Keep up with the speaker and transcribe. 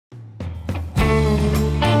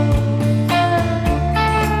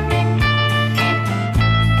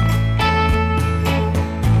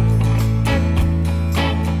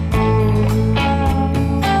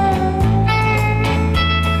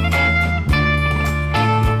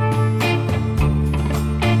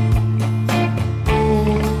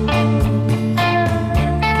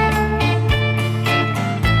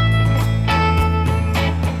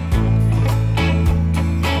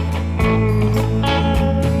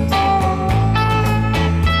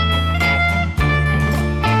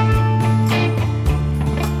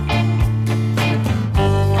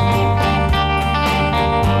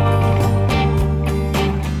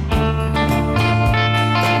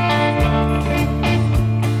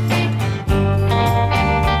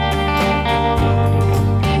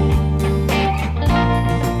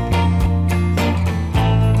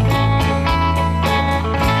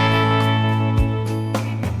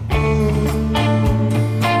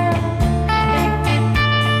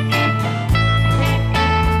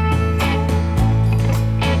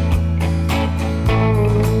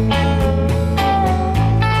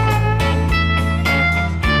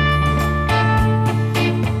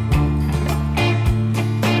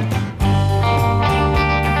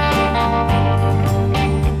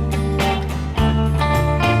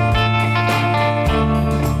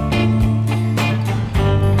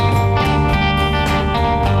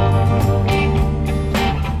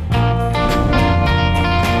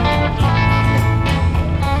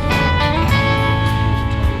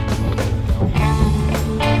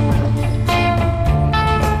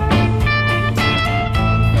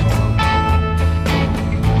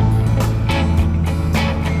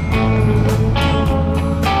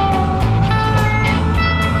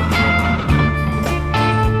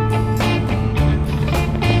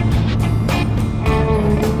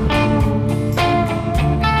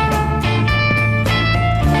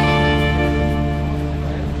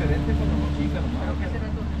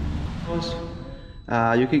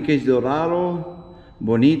You can catch dorado,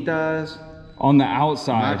 bonitas. On the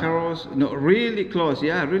outside. Macaros, no, really close,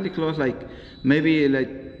 yeah, really close, like maybe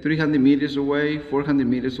like 300 meters away, 400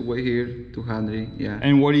 meters away here, 200, yeah.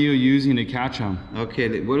 And what are you using to catch them?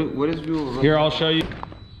 Okay, what is your... Here, I'll show you.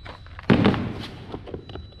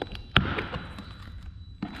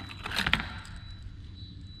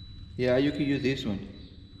 Yeah, you can use this one.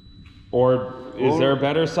 Or is there a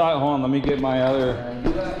better size? Hold on, let me get my other.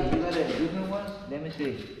 You got a different one? Let me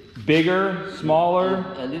see. Bigger, smaller?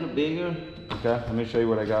 A little bigger. Okay, let me show you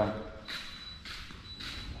what I got.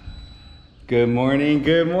 Good morning,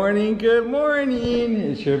 good morning, good morning.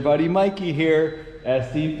 It's your buddy Mikey here,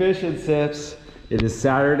 SD Fish and Sips. It is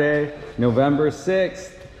Saturday, November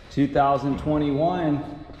 6th, 2021,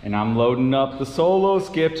 and I'm loading up the Solo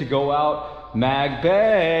Skiff to go out Mag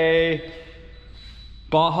Bay,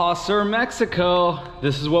 Baja Sur, Mexico.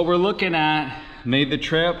 This is what we're looking at. Made the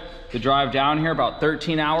trip, the drive down here, about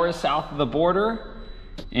 13 hours south of the border.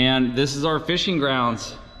 And this is our fishing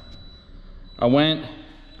grounds. I went,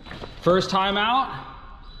 first time out,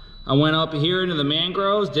 I went up here into the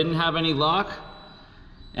mangroves, didn't have any luck.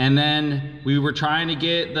 And then we were trying to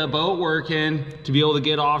get the boat working to be able to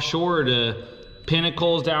get offshore to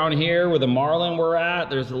Pinnacles down here where the marlin we're at.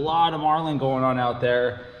 There's a lot of marlin going on out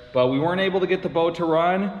there, but we weren't able to get the boat to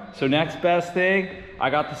run. So next best thing, I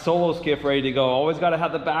got the Solo Skiff ready to go. Always gotta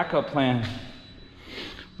have the backup plan.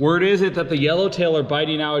 Word is it that the Yellowtail are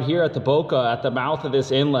biting out here at the Boca, at the mouth of this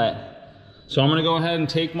inlet. So I'm gonna go ahead and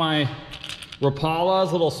take my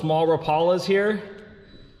rapalas, little small rapalas here,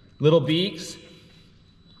 little beaks,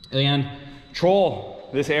 and troll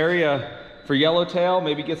this area for Yellowtail,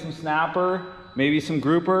 maybe get some snapper, maybe some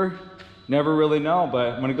grouper, never really know,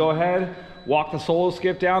 but I'm gonna go ahead, walk the Solo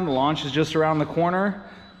Skiff down. The launch is just around the corner.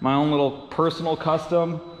 My own little personal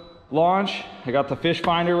custom launch. I got the fish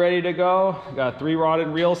finder ready to go. I got 3 rod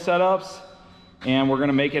and reel setups, and we're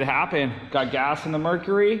gonna make it happen. Got gas in the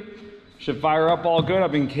Mercury. Should fire up all good.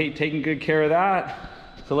 I've been taking good care of that.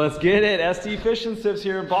 So let's get it. SD Fish and Sips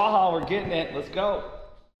here in Baja. We're getting it. Let's go.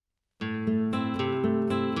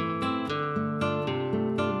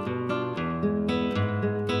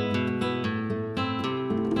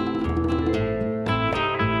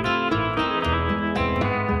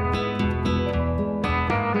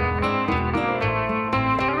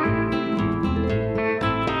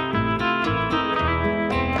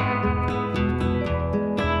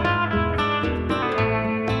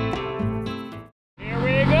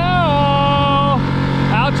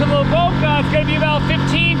 To the Boca, it's gonna be about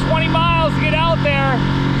 15-20 miles to get out there.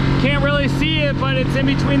 Can't really see it, but it's in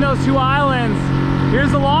between those 2 islands.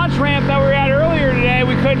 Here's the launch ramp that we were at earlier today.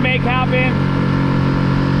 We couldn't make happen.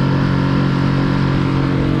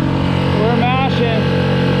 We're mashing.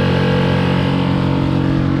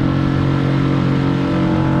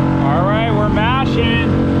 All right, we're mashing.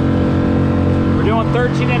 We're doing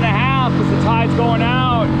 13 and a half because the tide's going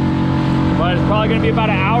out. But it's probably gonna be about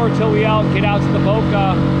an hour till we get out to the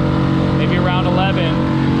Boca, maybe around 11.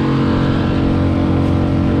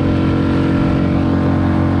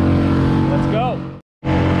 Let's go.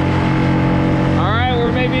 All right,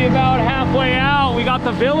 we're maybe about halfway out. We got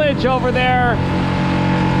the village over there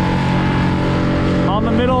on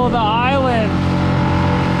the middle of the island.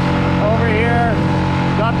 Over here,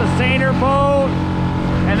 got the seiner boat,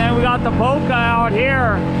 and then we got the Boca out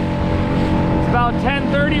here. It's about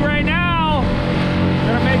 10:30 right now.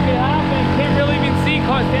 Gonna make it happen. Can't really even see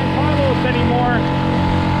San Carlos anymore.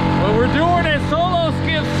 But we're doing a Solo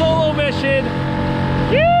Skiff solo mission.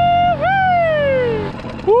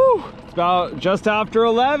 Woo! It's about just after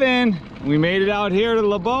 11. We made it out here to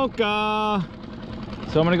La Boca.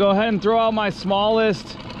 So I'm gonna go ahead and throw out my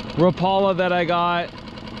smallest rapala that I got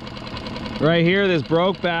right here, this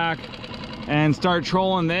broke back, and start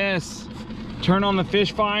trolling this. Turn on the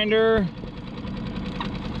fish finder.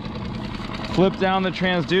 Flip down the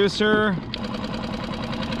transducer.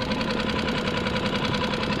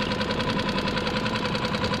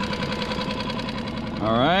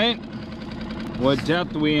 All right. What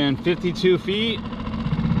depth are we in? 52 feet.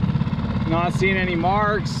 Not seeing any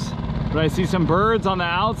marks, but I see some birds on the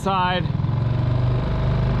outside.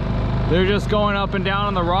 They're just going up and down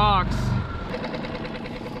on the rocks.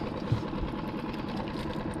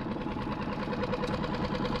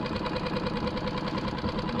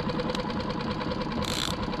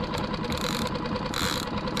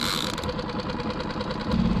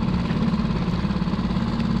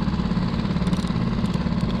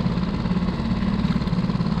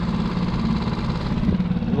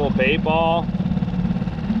 Little bait ball.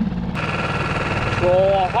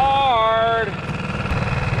 Troll hard.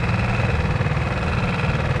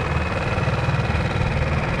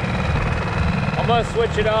 must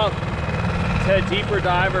switch it up to a deeper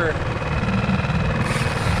diver.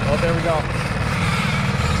 Oh, there we go.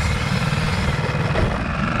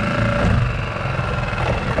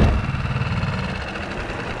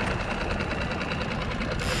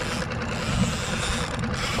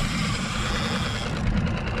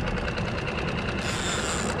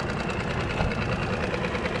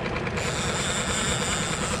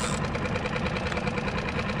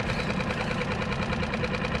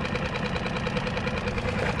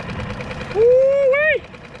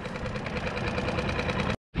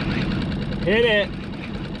 Hit it.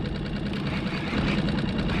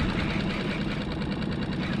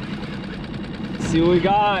 See what we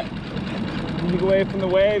got. Need to get away from the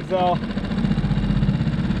waves though.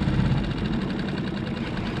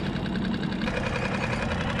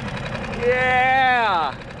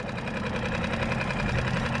 Yeah.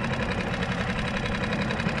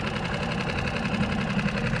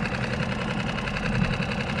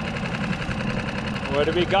 What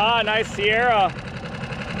do we got? Nice Sierra.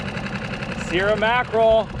 Sierra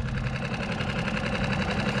mackerel.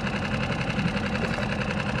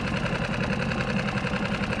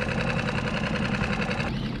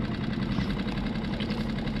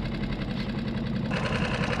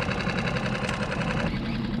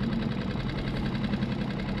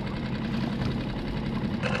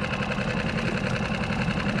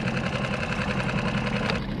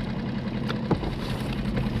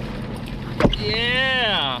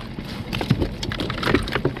 Yeah.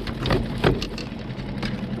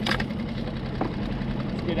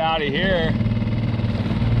 Get out of here.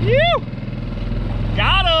 Woo!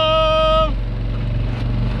 Got him!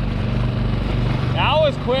 That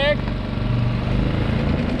was quick.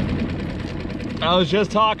 I was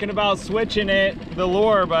just talking about switching the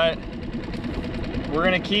lure, but we're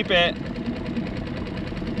gonna keep it.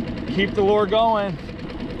 Keep the lure going.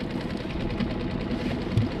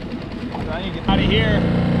 Trying to get out of here.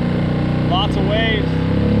 Lots of waves.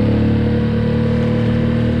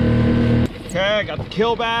 Okay, I got the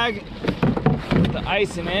kill bag, with the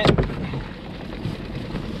ice in it.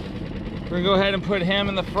 We're gonna go ahead and put him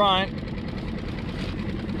in the front.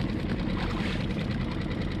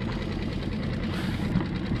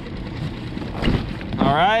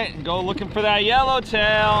 All right, go looking for that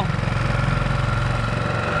yellowtail.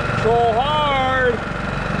 Control hard.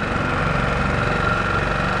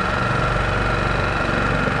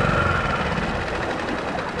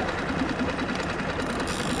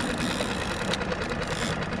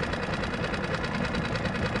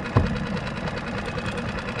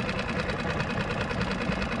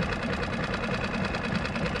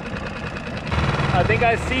 I think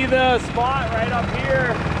I see the spot right up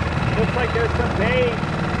here. Looks like there's some bait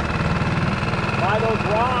by those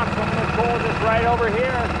rocks. I'm gonna pull this right over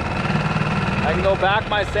here. I can go back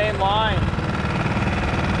my same line.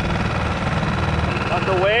 Got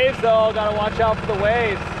the waves though, gotta watch out for the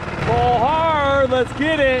waves. Pull hard, let's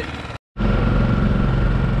get it.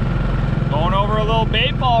 Going over a little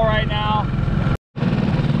bait ball right now.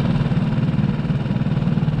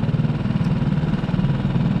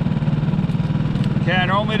 Okay, I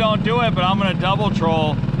normally don't do it, but I'm gonna double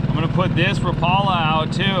troll. I'm gonna put this rapala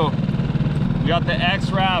out too. We got the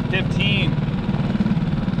X-Rap 15.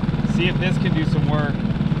 See if this can do some work.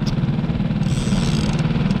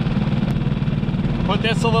 Put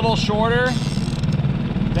this a little shorter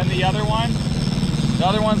than the other one. The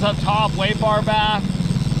other one's up top, way far back.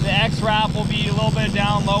 The X-Rap will be a little bit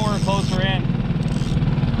down lower, closer in.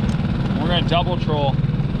 We're gonna double troll.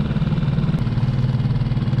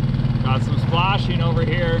 Got some splashing over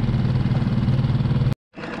here.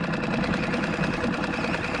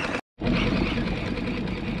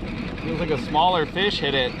 Feels like a smaller fish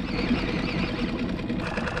hit it.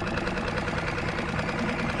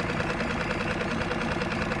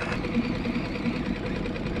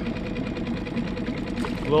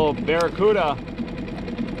 Little Barracuda.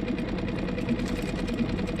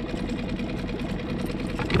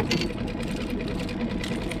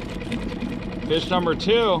 Fish number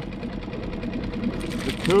 2.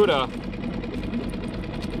 The Cuda.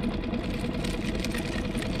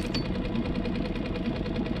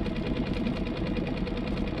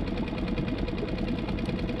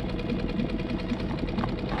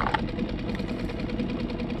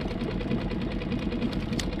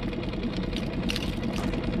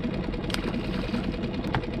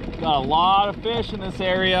 Got a lot of fish in this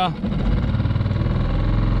area.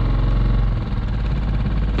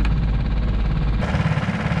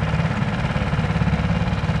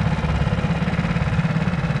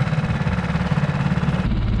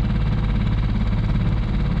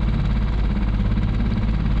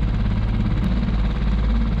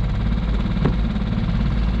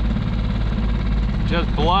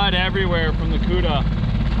 Blood everywhere from the Cuda.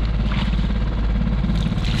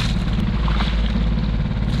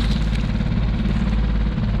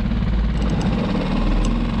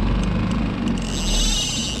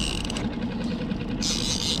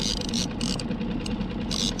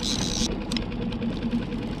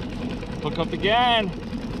 Hook up again.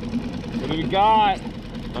 What do we got?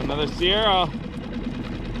 Another Sierra. A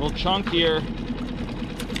little chunkier.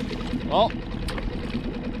 Oh,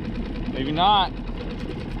 maybe not.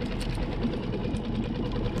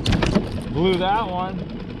 Blew that one.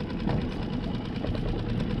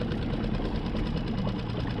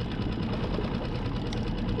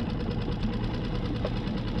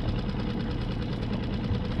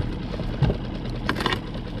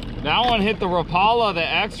 That one hit the rapala, the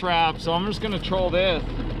X-Wrap, so I'm just gonna troll this.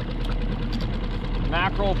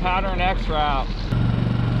 Mackerel pattern X-Wrap.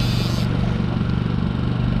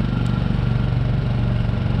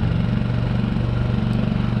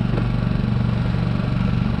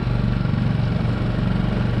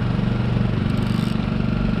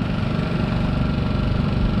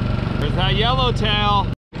 There's that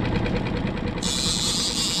Yellowtail.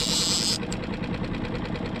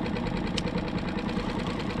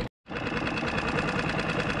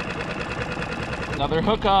 Another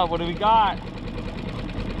hookup, what do we got?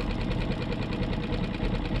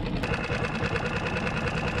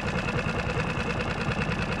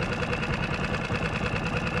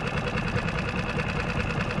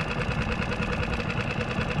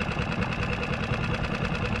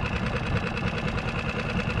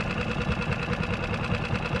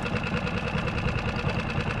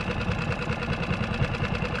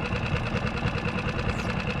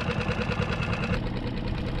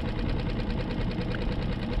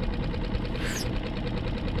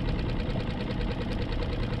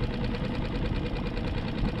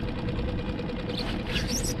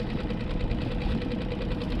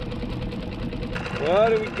 What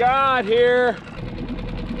do we got here?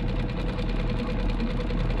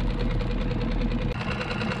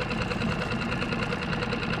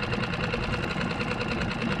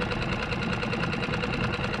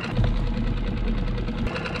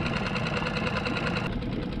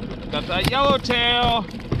 Got that Yellowtail.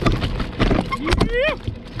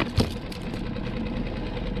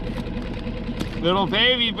 Little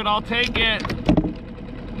baby, but I'll take it.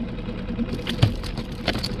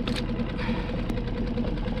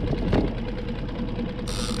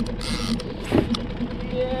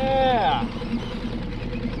 Yeah.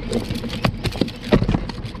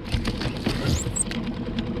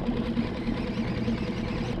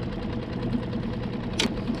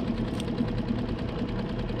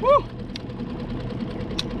 Woo.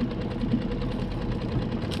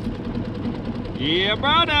 Yeah,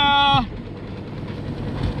 brother.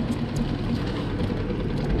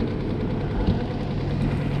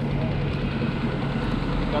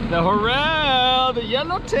 Got the Jorge, the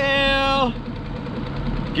Yellowtail.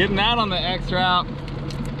 Getting that on the X-Wrap.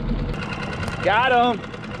 Got him.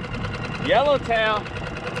 Yellowtail.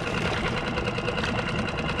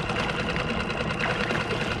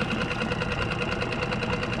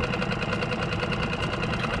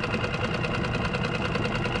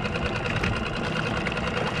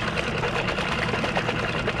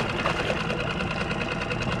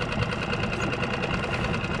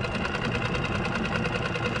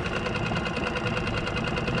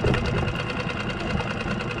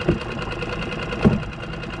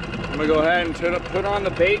 I'm gonna go ahead and put on the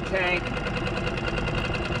bait tank.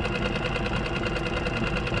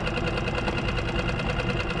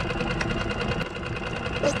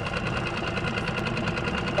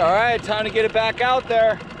 All right, time to get it back out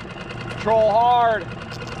there. Troll hard.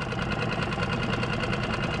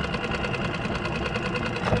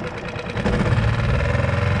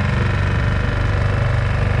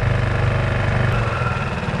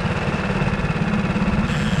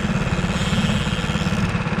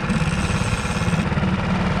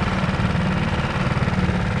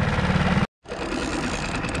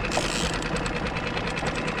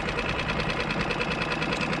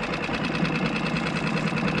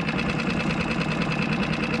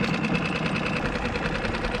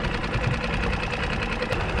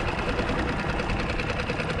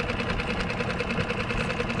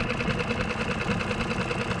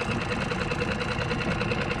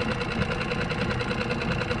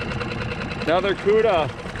 Another Cuda.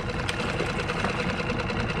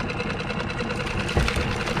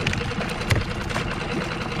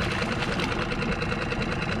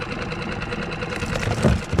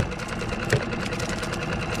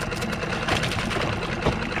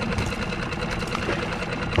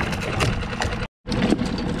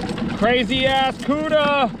 Crazy ass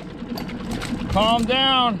Cuda. Calm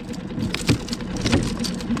down.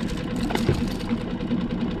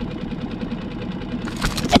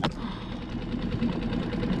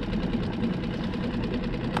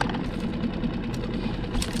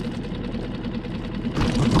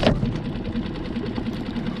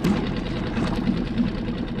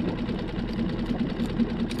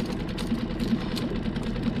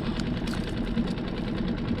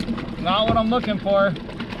 Not what I'm looking for.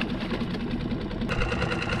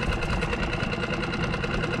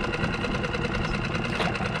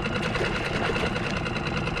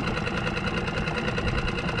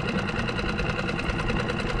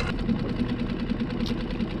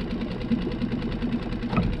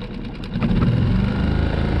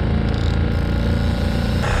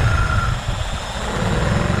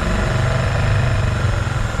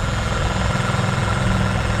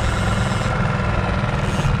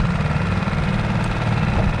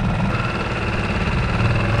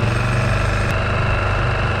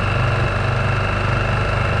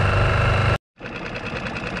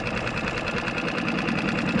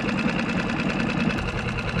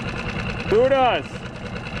 Cudas.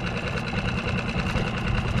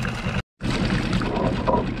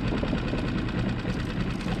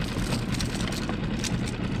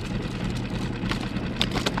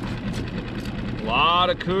 A lot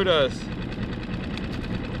of Cudas.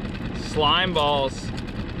 Slime balls.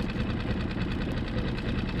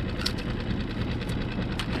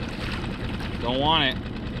 Don't want it.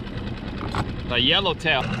 The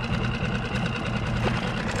Yellowtail.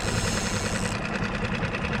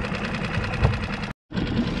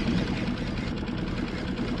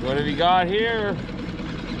 What have you got here?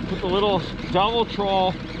 Put the little double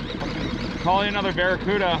troll, probably another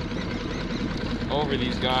Barracuda, over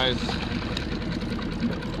these guys.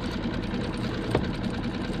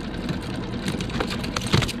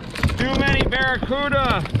 Too many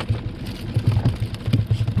Barracuda.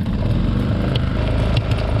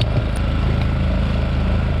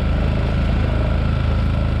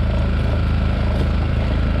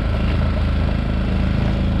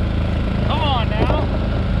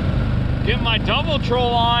 Get my double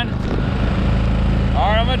troll on. All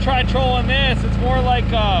right, I'm gonna try trolling this. It's more like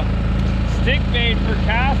a stick bait for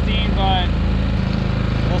casting, but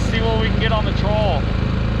we'll see what we can get on the troll.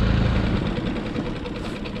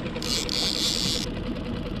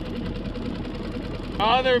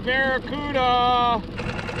 Other Barracuda.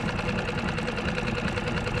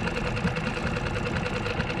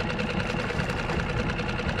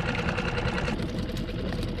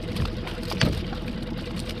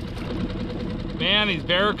 Man, these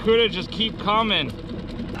Barracuda just keep coming.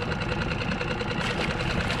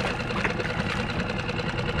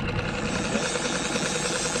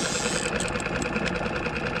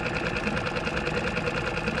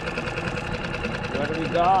 What do we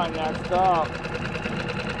got next up?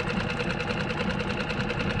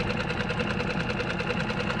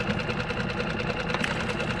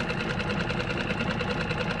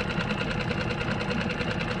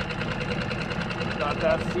 Got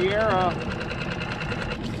that Sierra.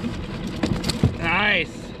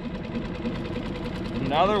 Nice.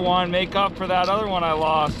 Another one, make up for that other one I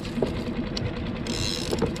lost.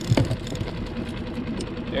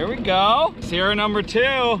 There we go. Sierra number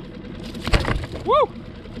 2. Woo!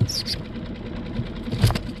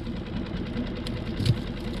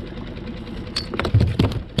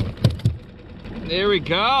 There we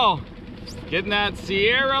go. Getting that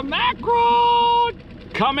Sierra mackerel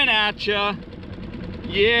coming at ya.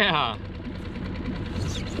 Yeah.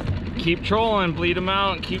 Keep trolling, bleed them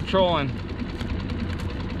out, and keep trolling.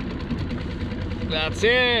 That's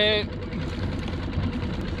it.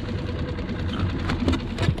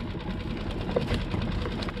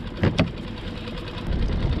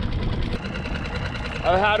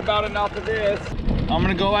 I've had about enough of this. I'm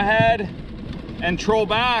gonna go ahead and troll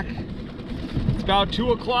back. It's about 2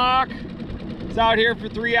 o'clock. It's out here for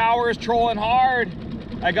 3 hours trolling hard.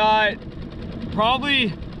 I got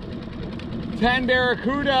probably 10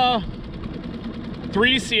 Barracuda,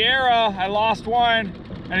 3 Sierra, I lost one,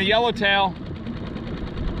 and a Yellowtail.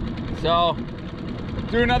 So,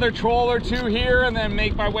 do another troll or 2 here and then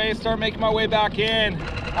start making my way back in.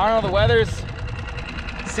 I don't know, the weather's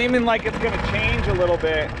seeming like it's gonna change a little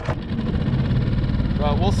bit.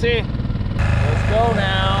 But we'll see. Let's go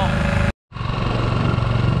now.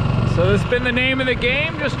 So this has been the name of the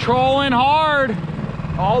game, just trolling hard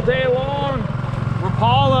all day long.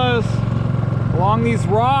 Rapalas along these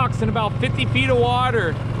rocks in about 50 feet of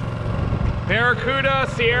water. Barracuda,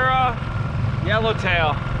 Sierra,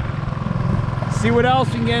 Yellowtail. See what else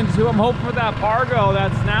we can get into. I'm hoping for that Pargo,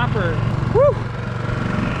 that snapper. Woo!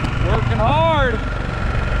 Working hard.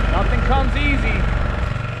 Nothing comes easy.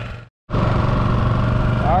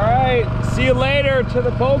 All right, see you later to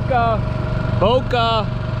the Boca,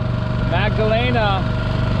 Magdalena.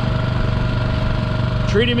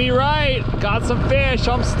 Treating me right, got some fish,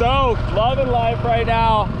 I'm stoked, loving life right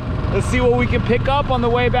now. Let's see what we can pick up on the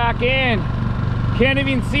way back in. Can't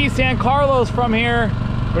even see San Carlos from here,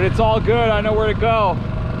 but it's all good, I know where to go.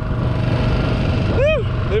 Woo!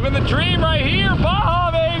 Living the dream right here,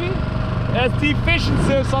 Baja, baby. SD Fish and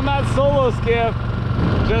Sips on that Solo Skiff.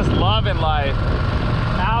 Just loving life.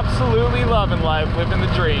 Absolutely loving life, living the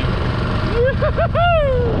dream.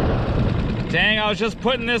 Dang, I was just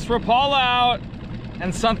putting this rapala out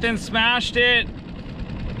and something smashed it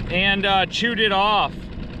and chewed it off.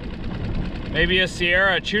 Maybe a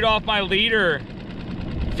Sierra, chewed off my leader.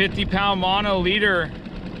 50-pound mono leader.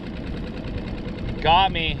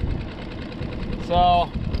 Got me. So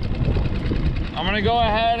I'm gonna go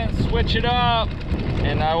ahead and switch it up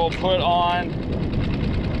and I will put on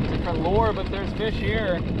different lure, but there's fish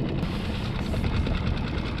here.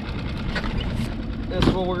 This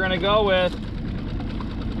is what we're gonna go with.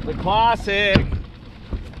 The classic.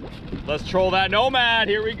 Let's troll that Nomad.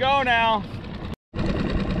 Here we go now.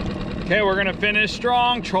 Okay, we're gonna finish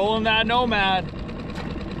strong, trolling that Nomad.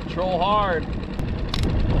 Troll hard.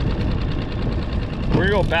 We're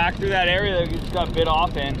gonna go back through that area that we just got bit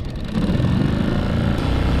off in.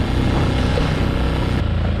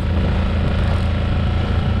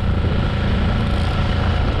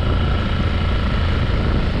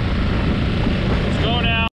 Let's go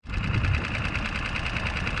now.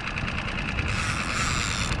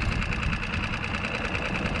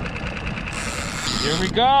 Here we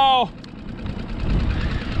go.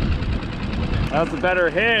 That's a better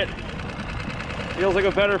hit. Feels like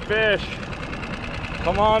a better fish.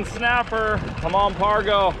 Come on, snapper. Come on,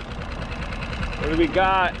 Pargo. What do we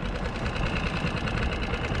got?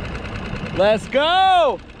 Let's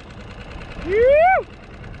go! Woo!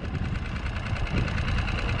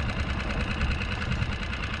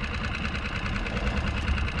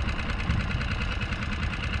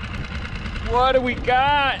 What do we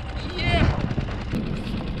got? Yeah!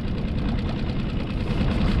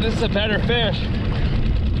 This is a better fish.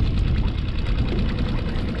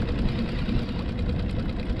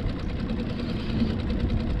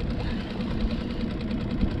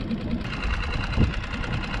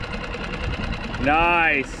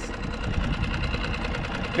 Nice.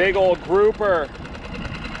 Big old grouper.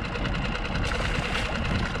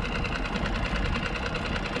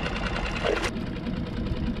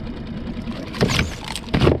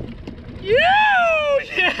 Yeah!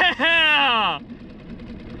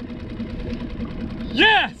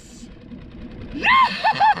 Yes!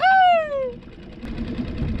 Yahoo!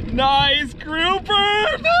 Nice grouper!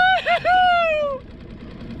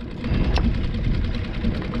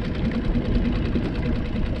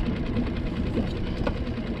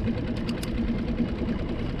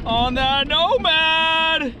 On that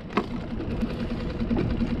Nomad!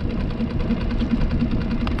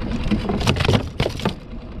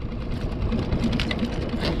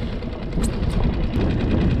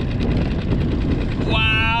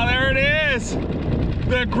 Wow, there it is!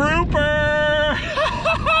 The grouper!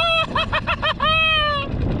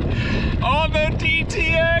 On the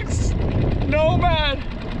DTX Nomad!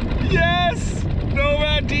 Yes!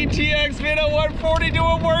 Nomad DTX been at 140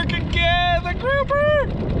 doing work again! The grouper!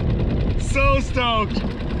 So stoked!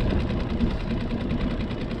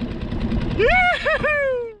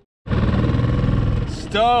 Yahoo!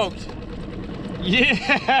 Stoked!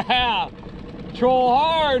 Yeah! Troll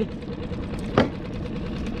hard!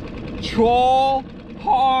 Troll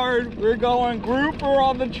hard! We're going grouper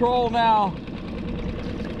on the troll now.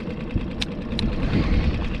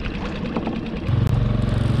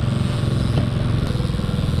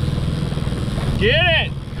 Get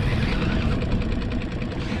it!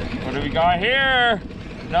 What do we got here?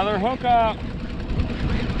 Another hookup.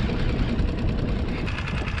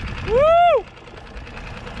 Woo!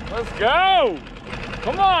 Let's go!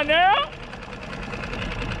 Come on now!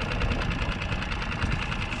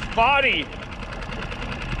 Spotty.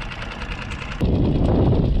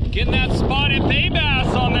 Getting that spotted bay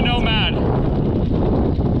bass on the Nomad.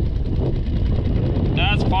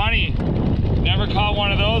 That's funny. Never caught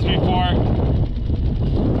one of those before.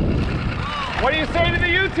 What do you say to the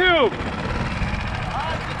YouTube?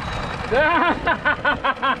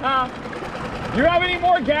 You have any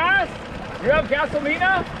more gas? You have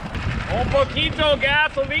gasolina? Un poquito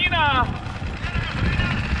gasolina.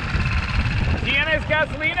 ¿Tienes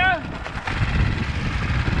gasolina?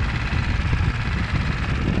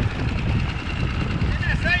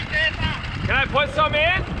 Can I put some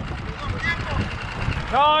in?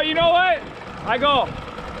 No, you know what? I go.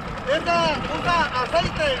 Esta usa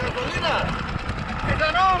aceite, gasolina.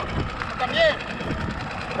 Esa no, también.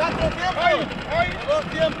 4 tiempos. Dos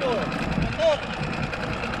tiempos.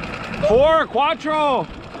 Four, cuatro.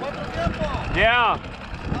 4 tiempos. Yeah.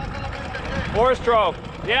 4-stroke.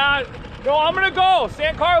 Yeah. No, I'm gonna go.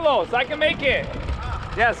 San Carlos. I can make it.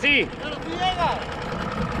 Yeah, sí. Pero si llega.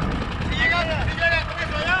 Si llega con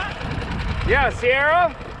eso allá. Yeah,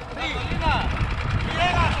 Sierra. Sí. Gasolina. Si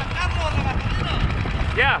llega a San Carlos la gasolina.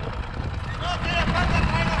 Yeah. Si no tiene tanga,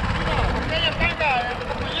 trae gasolina. Si tiene tanga, el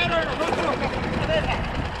compañero de nosotros, gasolina de esa.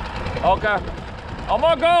 Okay. I'm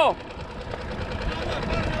gonna go.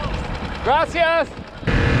 Gracias.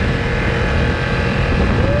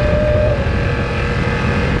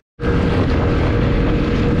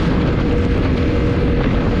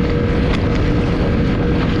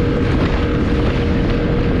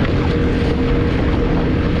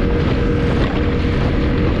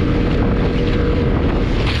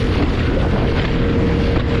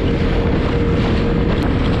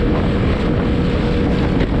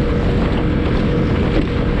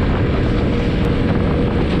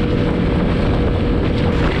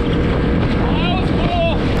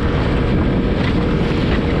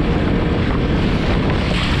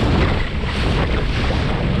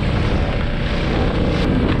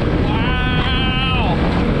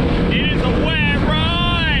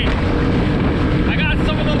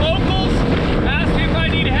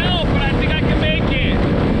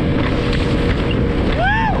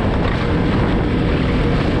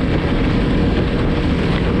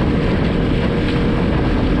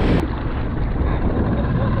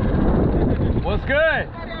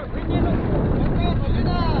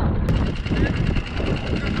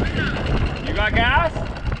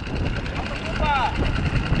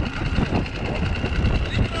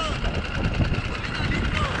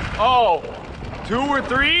 Oh, 2 or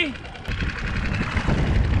 3?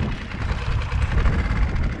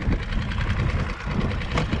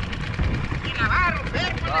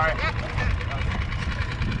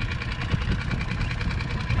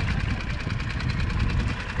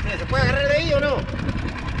 ¿Se puede agarrar de ahí o no?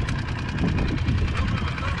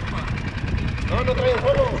 No, no trae el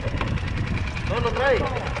suelo. No, no trae.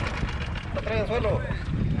 No trae el suelo.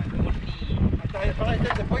 Ahí está el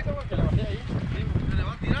depósito que le bajé ahí. Sí, se le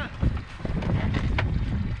va a tirar.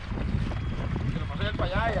 Se lo pasé para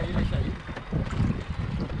allá y ahí le eché ahí.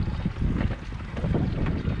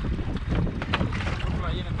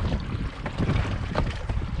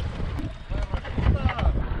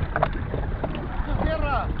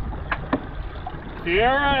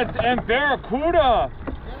 Sierra and Barracuda.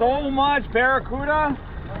 So much Barracuda.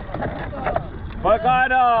 But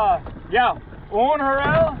got yeah, un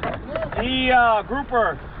Harrell y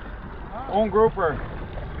grouper. Un grouper.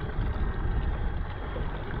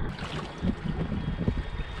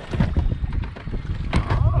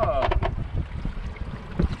 Oh.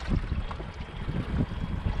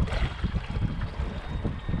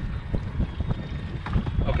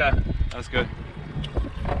 Okay, that's good.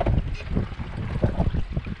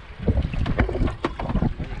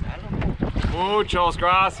 Muchas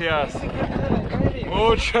gracias.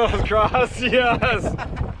 Muchas gracias.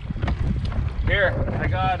 Here, I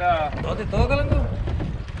got ¿Dónde todo, Calango?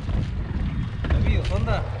 Amigo,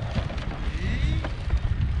 sonda.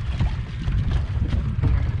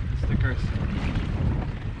 stickers.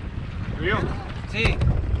 For you? Sí.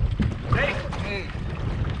 Hey. Sí.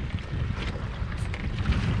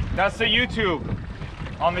 That's the YouTube.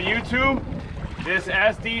 On the YouTube, this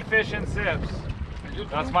SD Fish and Sips.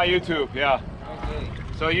 That's my YouTube, yeah. Okay.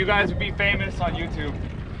 So you guys would be famous on YouTube.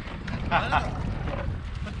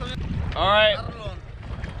 All right,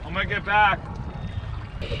 I'm gonna get back.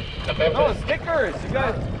 No, stickers, you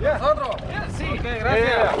guys. Yeah. ¿Nosotros? Yeah, sí. Okay, gracias.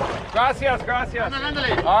 Yeah. Gracias, gracias.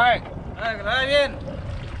 Ándale. All right. Que la vaya bien.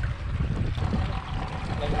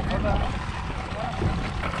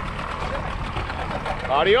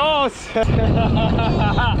 Adios.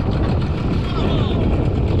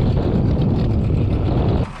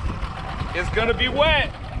 It's gonna be wet.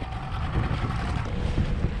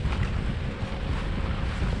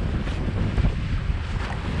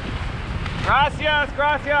 Gracias,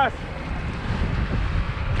 gracias.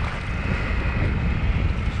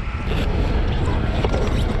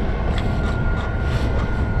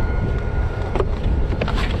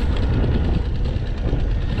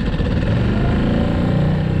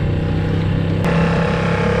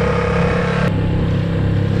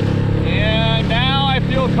 And now I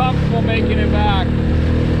feel comfortable making it back.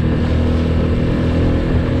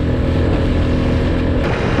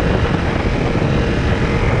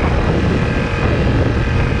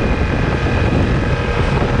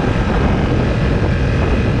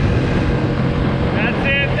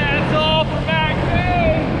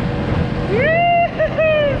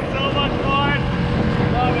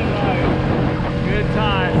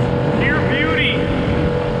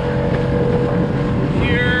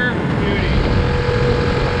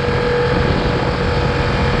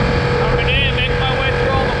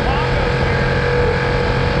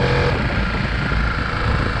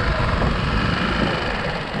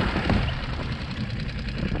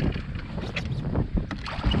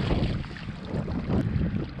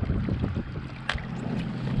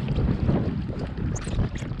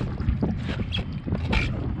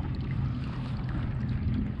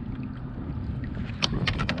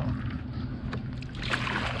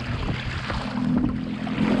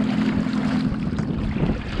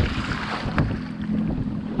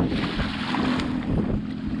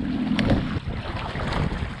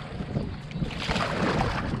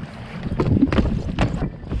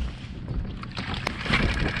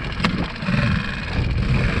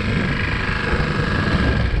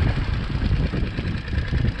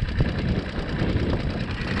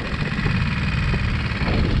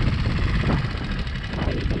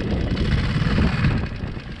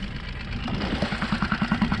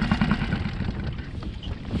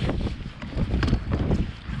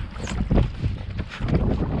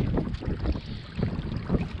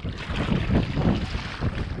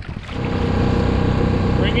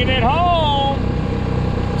 Making it home.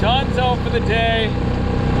 Tons out for the day.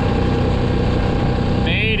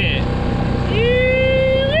 Made it.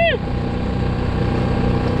 Yee-wee.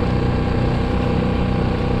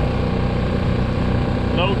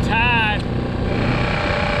 Low tide.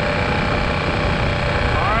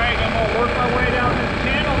 All right, I'm gonna work my way down this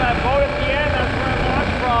channel. That boat at the end, that's where I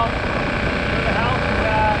launched from. Where the house is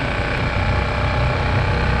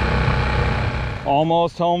at.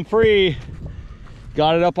 Almost home free.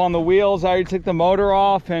 Got it up on the wheels. I already took the motor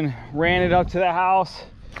off and ran it up to the house.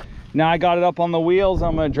 Now I got it up on the wheels.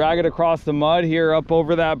 I'm gonna drag it across the mud here up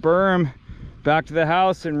over that berm, back to the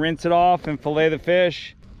house and rinse it off and fillet the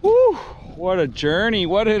fish. Woo, what a journey,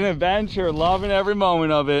 what an adventure. Loving every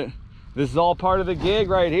moment of it. This is all part of the gig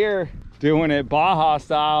right here. Doing it Baja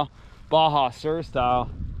style, Baja Sur style.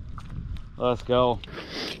 Let's go.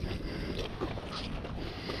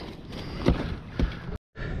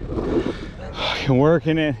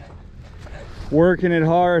 Working it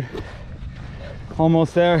hard.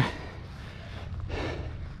 Almost there.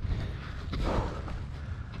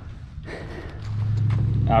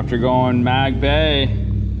 After going Mag Bay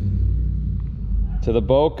to the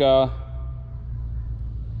Boca,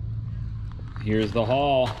 here's the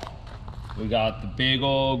haul. We got the big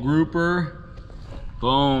old grouper.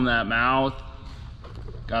 Boom, that mouth.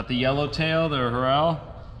 Got the Yellowtail, the Jorge,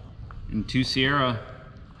 and 2 Sierra.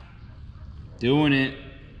 Doing it.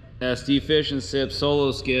 SD Fish and Sip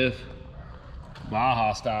Solo Skiff,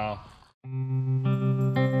 Baja style.